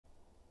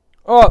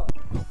Alright,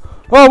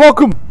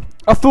 welcome.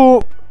 I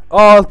thought,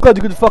 glad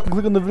you could fucking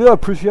click on the video, I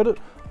appreciate it.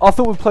 I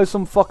thought we'd play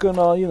some fucking,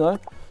 you know,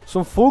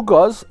 some Fall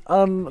Guys,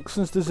 and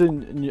since there's a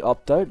new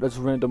update that's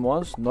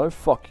randomized, no,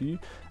 fuck you.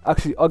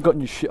 Actually, I got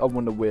new shit I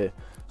want to wear,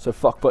 so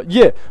fuck, but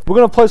yeah, we're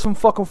gonna play some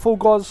fucking Fall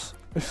Guys.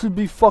 It should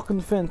be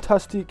fucking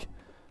fantastic.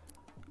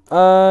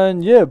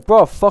 And yeah,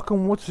 bro,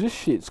 fucking watch this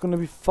shit, it's gonna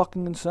be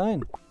fucking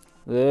insane.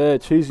 Yeah,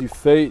 cheesy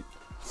feet.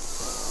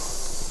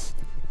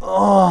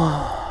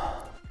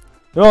 Oh.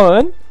 You know what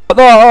I mean?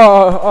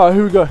 Alright,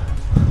 here we go.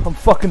 I'm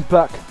fucking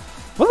back.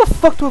 What the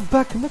fuck do I have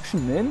bad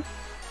connection, man?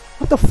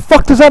 What the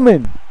fuck does that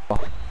mean?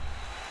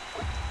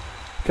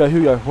 Okay, here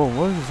we go. Whoa,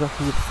 what is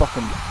exactly the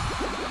fucking...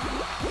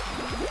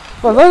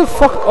 Man, that is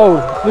fuck...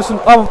 Oh, listen,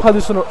 I haven't played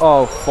this in a...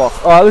 Oh,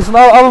 fuck. Alright, listen,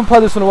 I haven't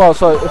played this in a while,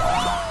 so...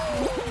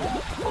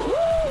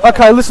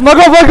 Okay, listen, I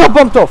got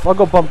bumped off. I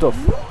got bumped off.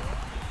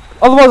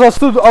 Otherwise,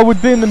 I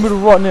would be in the middle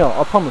right now,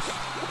 I promise.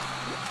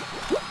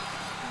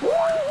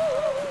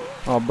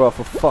 Oh, bro,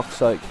 for fuck's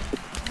sake.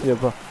 Yeah,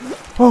 bro.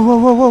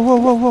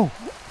 Whoa.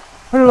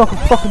 I don't know I can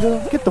fucking do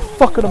that. Get the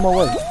fuck out of my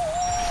way.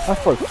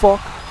 That's right, fuck.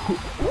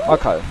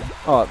 Okay.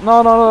 Alright,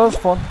 no,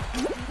 that's fine.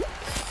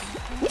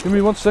 Give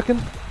me 1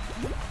 second.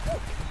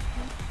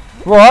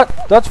 Right,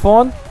 that's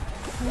fine.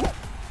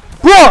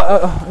 Bro!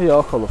 Yeah,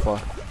 I'll qualify.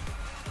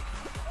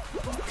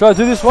 Should I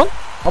do this one?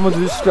 I'm gonna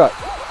do this straight.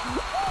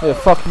 Yeah,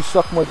 fuck you,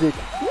 suck my dick.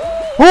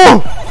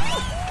 Oh!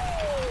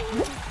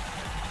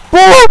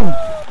 Boom!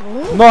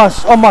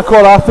 Nice. Oh my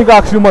god, I think I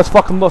actually almost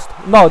fucking lost.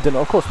 No, I didn't.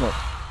 Of course not.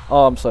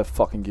 Oh, I'm so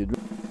fucking good.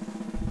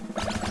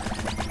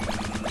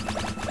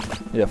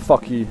 Yeah,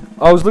 fuck you.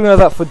 I was looking at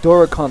that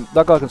fedora cunt.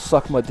 That guy can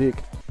suck my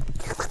dick.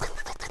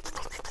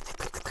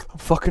 I'm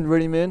fucking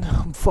ready, man.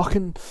 I'm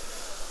fucking...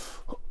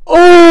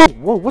 Oh!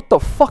 Whoa, what the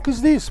fuck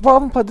is this? Bro, I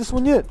haven't played this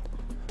one yet.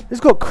 It's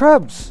got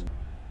crabs.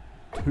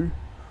 2,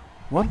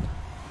 1.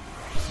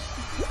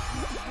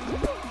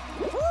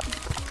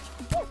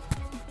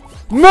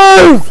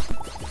 Move!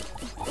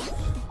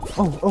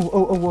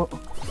 Oh,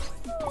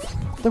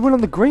 they went on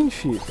the green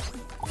shit.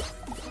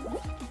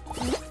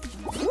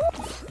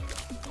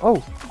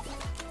 Oh,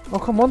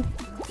 come on.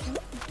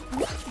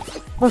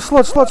 No,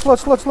 slide.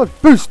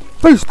 Boost.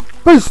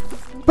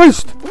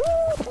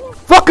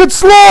 Fucking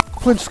slide!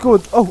 Point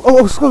scored.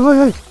 Oh, score,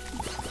 hey.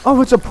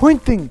 Oh, it's a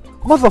point thing.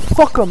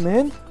 Motherfucker,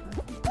 man.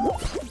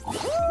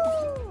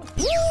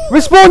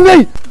 Respawn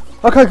me!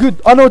 Okay, good.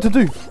 I know what to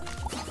do.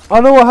 I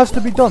know what has to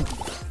be done.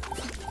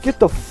 Get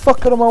the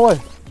fuck out of my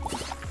way.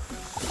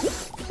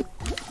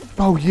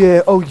 Oh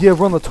yeah,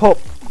 we're on the top.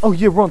 Oh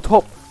yeah, we're on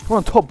top. We're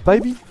on top,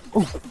 baby.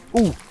 Oh.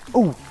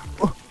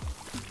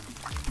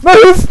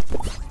 Move!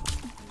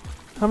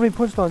 How many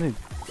points do I need?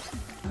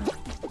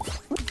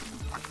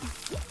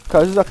 Okay,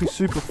 this is actually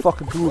super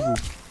fucking doable.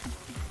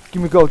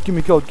 Give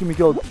me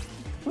gold.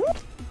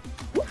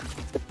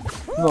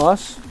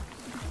 Nice.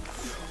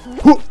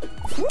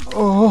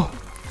 Oh.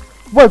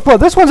 Wait, bro,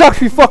 this one's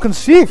actually fucking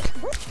sick.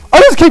 I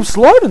just keep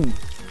sliding.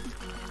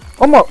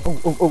 I'm like,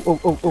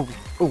 oh.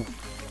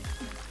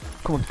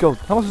 Come on, gold.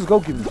 How much does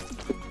gold give me?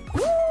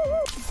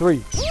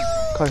 3.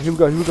 Okay, here we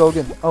go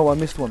again. Oh, I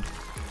missed one.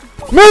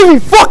 Move, you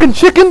fucking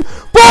chicken!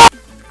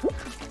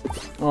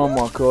 Oh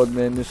my god,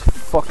 man, this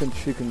fucking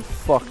chicken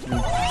fucked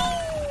me.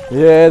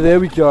 Yeah,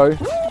 there we go.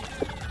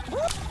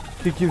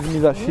 Keep giving me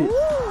that shit.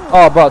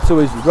 Oh, bro, it's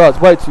too easy. Bro,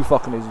 it's way too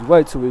fucking easy.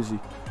 Way too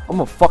easy. I'm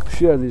gonna fuck the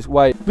shit out of this.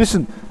 Wait,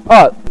 listen.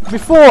 Alright,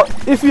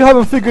 if you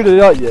haven't figured it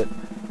out yet,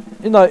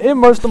 you know, in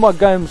most of my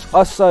games,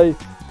 I say,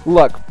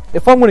 like,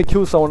 if I'm gonna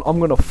kill someone, I'm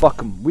gonna fuck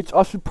them. Which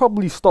I should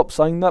probably stop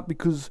saying that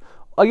because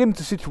I get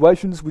into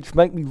situations which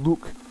make me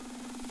look,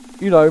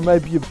 you know,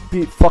 maybe a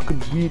bit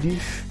fucking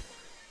weirdish.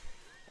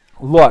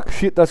 Like,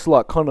 shit that's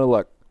like, kinda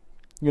like,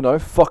 you know,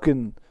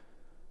 fucking,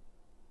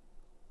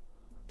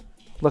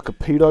 like a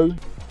pedo.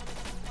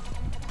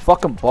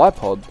 Fucking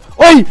bipod.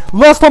 Oi!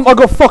 Last time I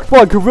got fucked by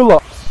a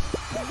gorilla.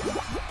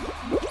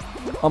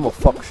 I'ma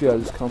fuck shit out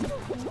of this cunt.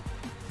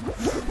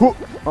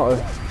 Uh-oh.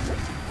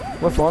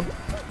 We're fine.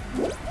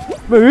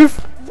 Move!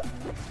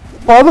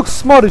 Oh, I look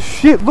smart as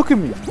shit. Look at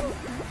me.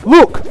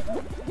 Look!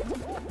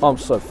 I'm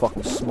so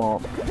fucking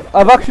smart.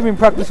 I've actually been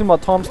practicing my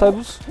times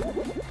tables,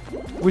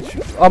 which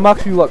I'm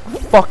actually like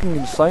fucking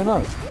insane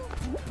at.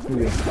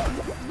 Yeah.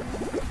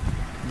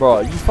 Bro,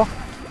 you fuck.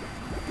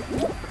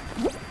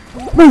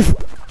 Move!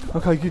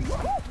 Okay, good.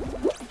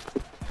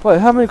 Wait,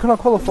 how many can I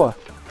qualify?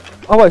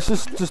 Oh wait,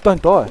 just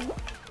don't die.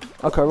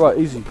 Okay, right,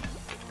 easy.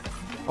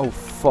 Oh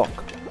fuck.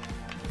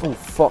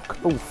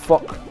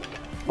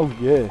 Oh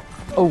yeah.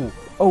 Oh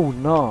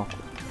nah.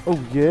 Oh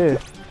yeah.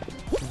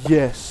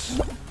 Yes.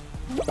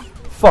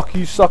 Fuck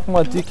you, suck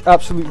my dick,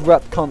 absolute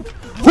rat cunt.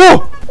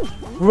 Whoa!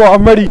 Right,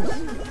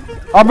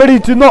 I'm ready.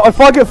 Do not. If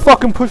I get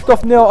fucking pushed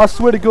off now, I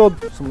swear to God,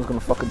 someone's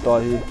gonna fucking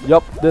die here.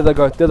 Yup, there they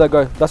go.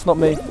 That's not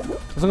me.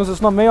 As long as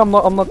it's not me, I'm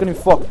not getting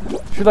fucked.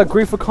 Should I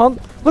grief a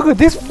cunt? Look at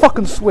this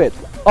fucking sweat.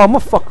 Oh, I'm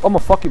gonna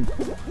fuck him.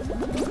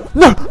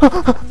 No!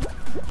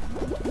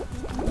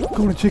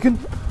 Come on, chicken.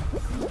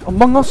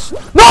 Among Us.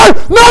 No!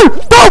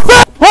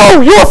 Don't!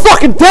 Oh, you're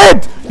fucking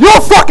dead!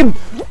 You're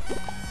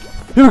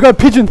Here we go,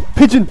 pigeon,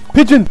 pigeon,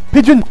 pigeon,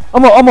 pigeon.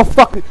 I'm a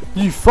fuck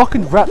you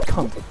fucking rat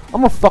cunt.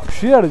 I'm a fuck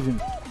shit out of him.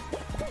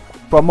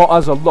 Bro, my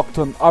eyes are locked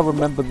on. I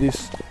remember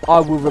this. I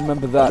will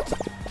remember that.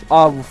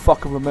 I will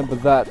fucking remember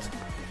that.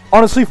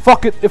 Honestly,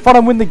 fuck it. If I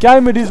don't win the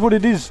game, it is what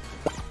it is.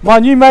 My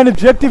new main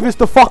objective is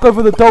to fuck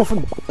over the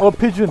dolphin or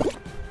pigeon.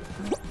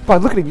 Bro,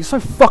 look at him. He's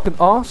so fucking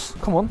ass.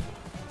 Come on.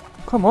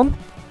 Come on.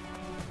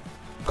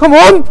 Come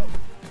on!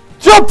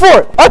 Jump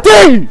for it! I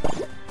dare you!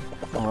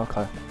 Oh,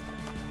 okay.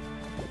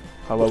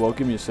 Well,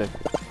 give me a sec.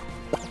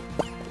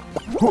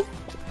 Right.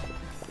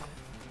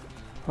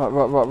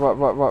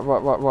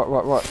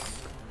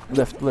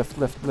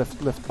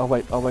 Left. I'll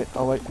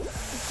wait.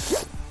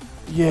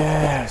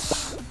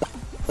 Yes!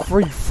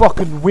 Free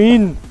fucking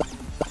win!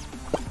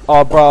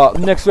 Oh, bro,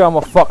 next round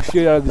I'm gonna fuck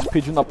shit out of this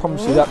pigeon. I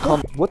promise you that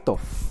cunt. What the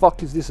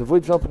fuck is this?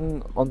 Avoid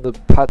jumping on the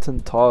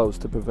pattern tiles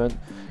to prevent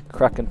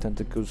kraken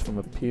tentacles from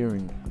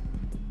appearing.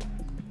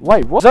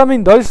 Wait, what? Does that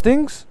mean those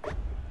things?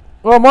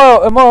 Or am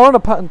I on a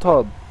pattern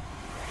tile?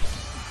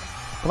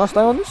 Can I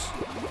stay on this?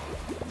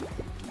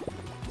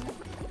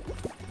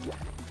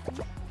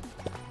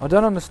 I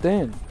don't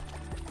understand.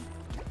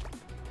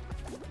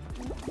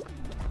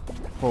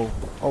 Oh,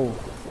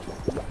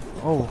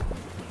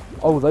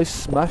 they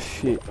smash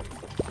shit.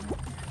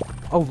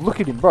 Oh, look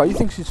at him, bro. He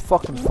thinks he's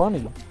fucking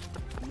funny.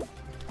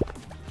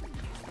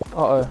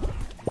 Uh-oh.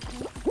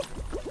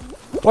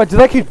 Wait, do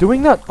they keep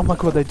doing that? Oh my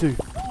god, they do.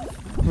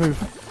 Move.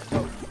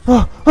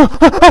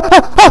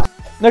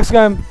 Next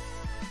game.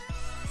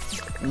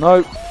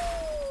 Nope.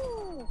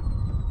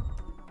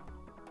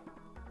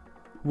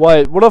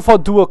 Wait, what if I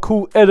do a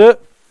cool edit?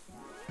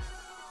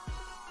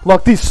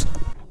 Like this.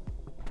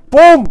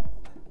 Boom!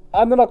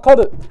 And then I cut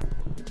it.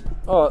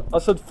 Alright, I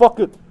said fuck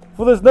it.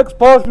 For this next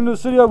part in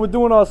this video, we're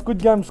doing our Squid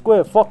Game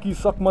Square. Fuck you,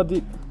 suck my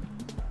dick.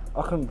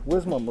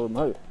 Where's my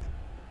remote?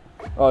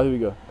 Oh, here we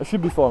go. It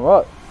should be fine,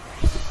 right?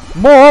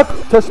 Mark!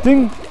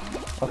 Testing!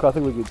 Okay, I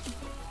think we're good.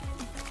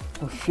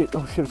 Oh shit,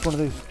 it's one of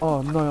these.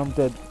 Oh no, I'm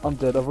dead.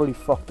 I've already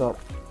fucked up.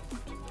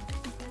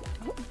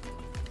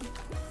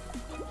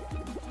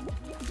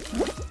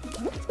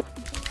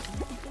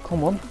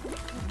 Come on.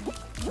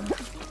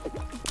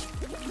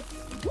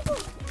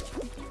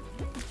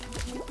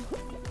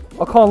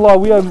 I can't lie,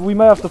 we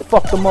may have to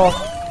fuck them off.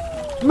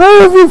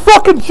 Move, you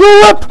fucking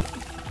tulip!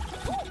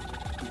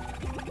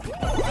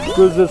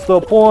 Because it's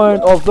the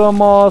point of the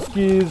mask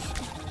is...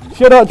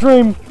 Shut up,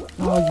 dream!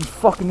 Oh, you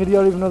fucking idiot,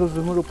 I didn't even know there was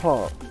a middle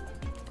part.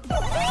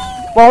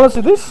 But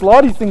honestly, these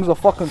slidey things are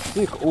fucking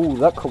sick. Oh,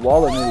 that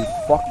koala nearly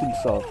fucked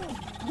himself.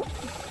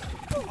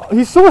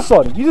 He's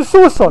suiciding, he's just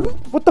suiciding.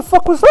 What the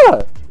fuck was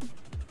that?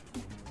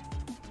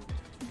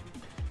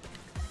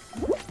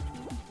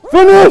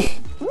 Finish!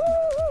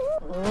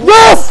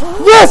 Yes!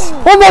 Yes!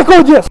 Oh my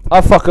god, yes! I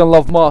fucking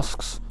love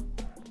masks.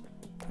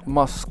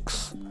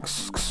 Masks.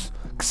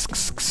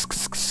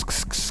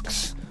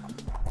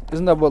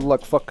 Isn't that what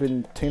like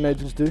fucking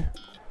teenagers do?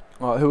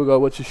 Alright, here we go,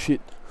 watch your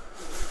shit.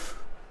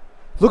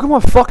 Look at my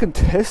fucking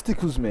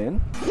testicles,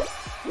 man.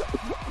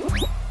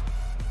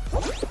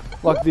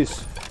 Like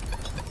this.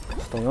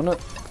 Stay on it.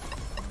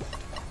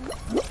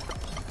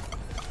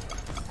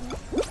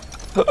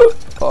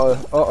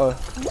 Uh-oh.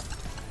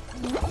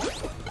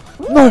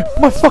 No!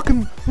 My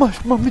fucking...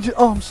 My midget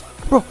arms!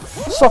 Bro,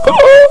 suck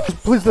it!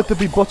 Please let there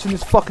be bots in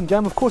this fucking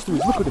game. Of course there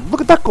is. Look at him.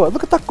 Look at that guy.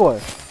 Look at that guy.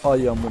 Oh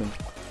yeah, I'm winning.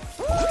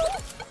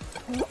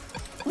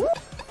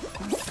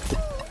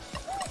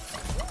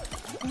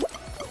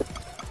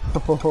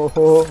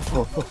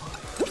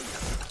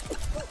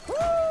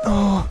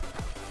 Oh.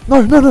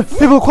 No.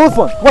 People are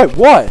qualifying. Wait,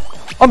 why?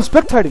 I'm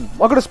spectating.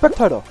 I got a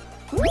spectator.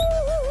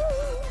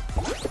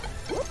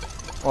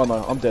 Oh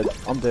no, I'm dead.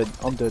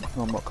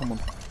 No, I'm not. Come on.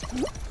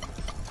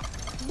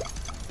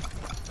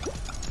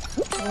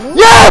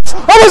 Yes!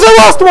 I was the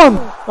last one!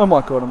 Oh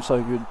my god, I'm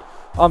so good.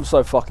 I'm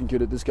so fucking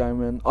good at this game,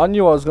 man. I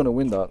knew I was gonna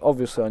win that.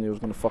 Obviously, I knew I was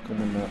gonna fucking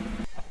win that.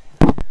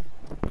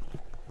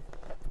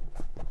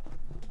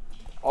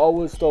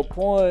 Always the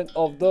point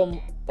of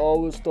the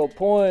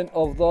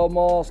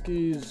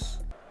maskies.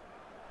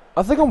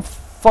 I think I'm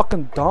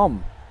fucking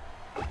dumb.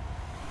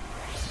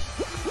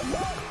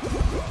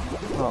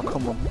 Oh,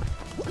 come on.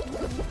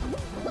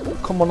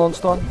 Come on,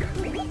 Einstein.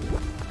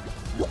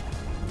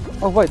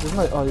 Oh wait, there's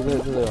no... Oh, there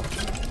they are.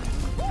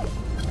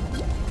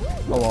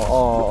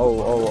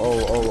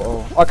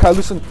 Oh. Okay,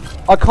 listen.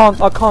 I can't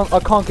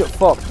get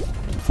fucked.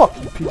 Fuck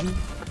you, pigeon.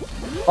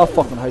 I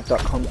fucking hate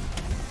that cunt.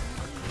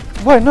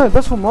 Wait, no,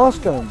 that's from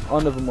last game. Oh,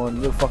 never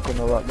mind. You're fucking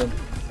alright then.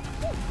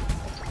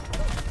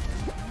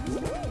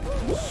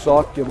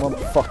 Suck your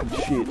motherfucking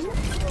shit.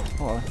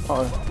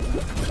 Uh-oh.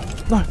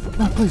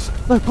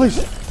 No, please.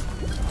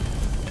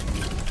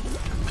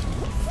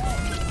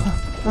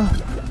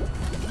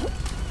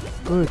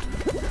 Good.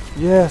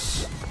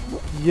 Yes.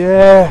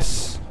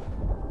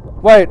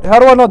 Wait, how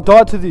do I not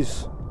die to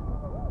this?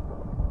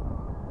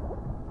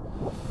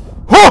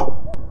 Huh!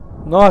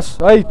 Nice.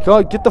 Hey,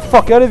 get the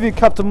fuck out of here,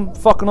 Captain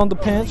fucking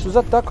Underpants. Was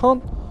that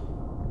cunt?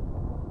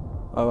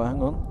 Oh,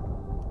 hang on.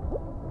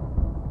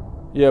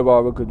 Yeah, right,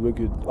 we're good, we're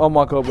good. Oh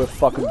my god, we're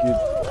fucking good.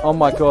 Oh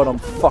my god, I'm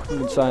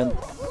fucking insane.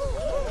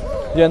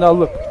 Yeah, no,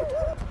 look.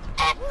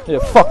 Yeah,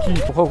 fuck you.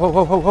 Ho, ho,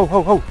 ho, ho, ho,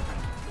 ho, ho.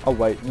 Oh,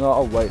 wait. No,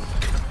 oh, wait.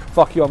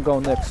 Fuck you, I'm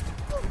going next.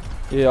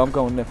 Yeah, I'm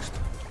going next.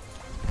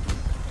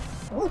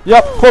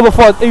 Yep,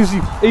 qualified. Easy.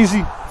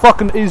 Easy.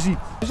 Fucking easy.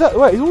 Is that,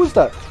 wait, who is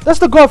that? That's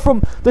the guy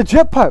from the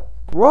jetpack.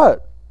 Right.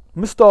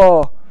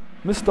 Mr.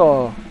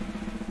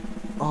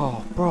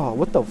 Oh, bro,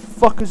 what the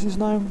fuck is his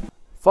name?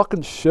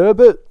 Fucking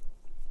Sherbet?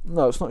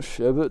 No, it's not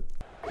Sherbet.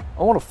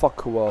 I want to fuck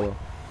Koala.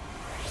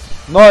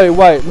 No,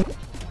 wait.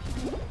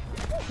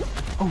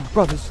 Oh,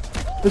 bro,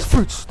 there's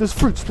fruits. There's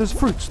fruits. There's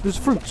fruits. There's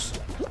fruits.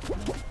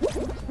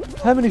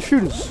 How many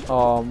shooters?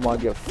 Oh, I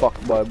might get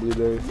fucked by a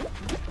blueberry.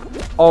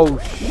 Oh,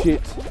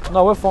 shit.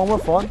 No, we're fine. We're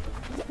fine.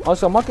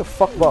 Honestly, I might get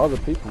fucked by other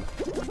people.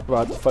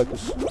 Right,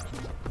 focus.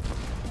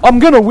 I'm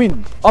gonna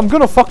win. I'm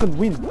gonna fucking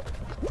win.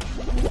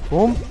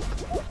 Boom.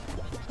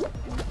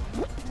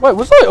 Wait,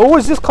 was I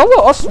always this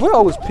color? I swear I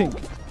was pink.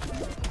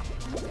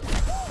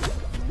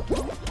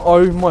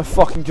 Oh my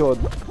fucking god.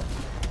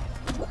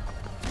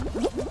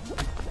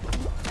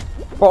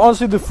 But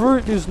honestly, the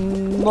fruit is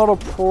not a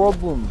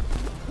problem.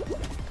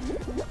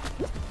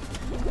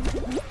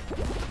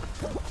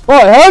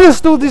 Right, how are there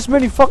still this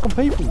many fucking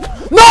people?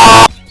 No!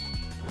 I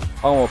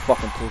don't want to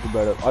fucking talk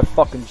about it. I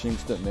fucking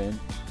jinxed it, man.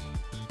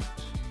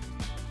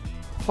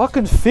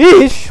 Fucking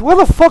fish? Where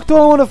the fuck do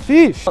I want to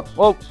fish?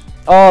 Well,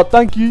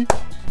 thank you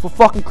for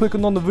fucking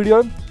clicking on the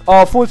video.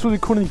 Unfortunately,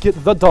 couldn't get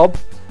the dub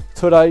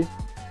today,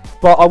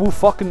 but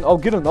I'll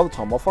get it another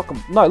time.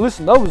 No,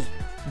 listen, that was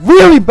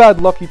really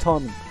bad lucky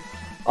timing.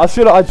 I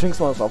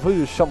jinxed myself. I should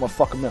just shut my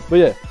fucking mouth. But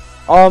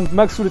yeah,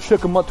 make sure to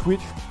check on my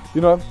Twitch.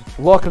 You know,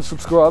 like and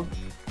subscribe.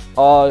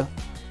 Don't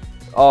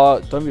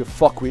be a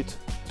fuckwit.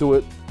 Do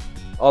it.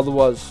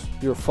 Otherwise,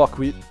 you're a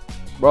fuckwit.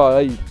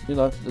 Right, hey, you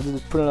know,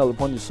 just put it out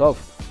upon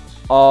yourself.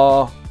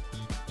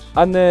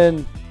 And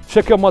then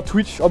check out my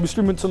Twitch. I'll be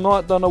streaming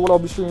tonight. Don't know what I'll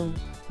be streaming.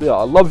 But yeah,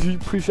 I love you.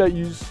 Appreciate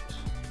yous.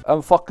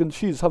 And fucking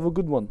cheers. Have a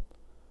good one.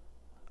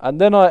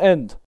 And then I end.